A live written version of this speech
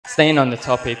Staying on the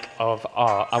topic of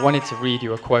art, I wanted to read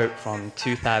you a quote from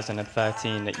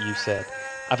 2013 that you said.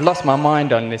 "I've lost my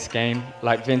mind on this game,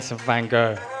 like Vincent van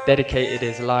Gogh, dedicated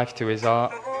his life to his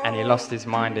art, and he lost his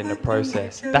mind in the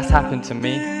process. That's happened to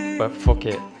me, but fuck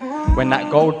it. When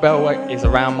that gold belt is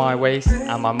around my waist,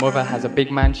 and my mother has a big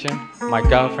mansion, my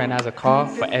girlfriend has a car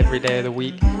for every day of the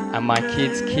week, and my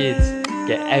kids' kids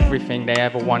get everything they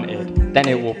ever wanted, then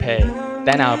it will pay.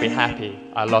 Then I'll be happy.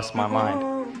 I lost my mind."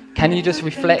 Can you just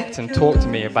reflect and talk to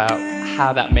me about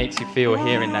how that makes you feel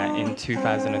hearing that in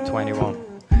 2021?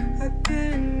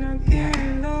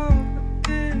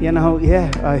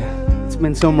 It's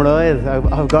been some ride.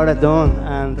 I've got it done,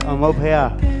 and I'm up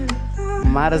here,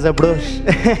 mad as a brush.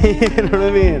 You know what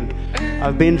I mean?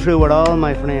 I've been through it all,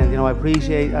 my friend. You know, I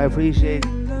appreciate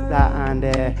that, and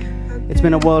it's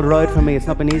been a wild ride for me. It's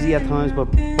not been easy at times, but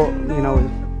you know,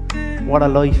 what a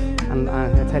life! And I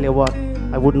tell you what,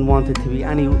 I wouldn't want it to be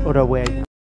any other way.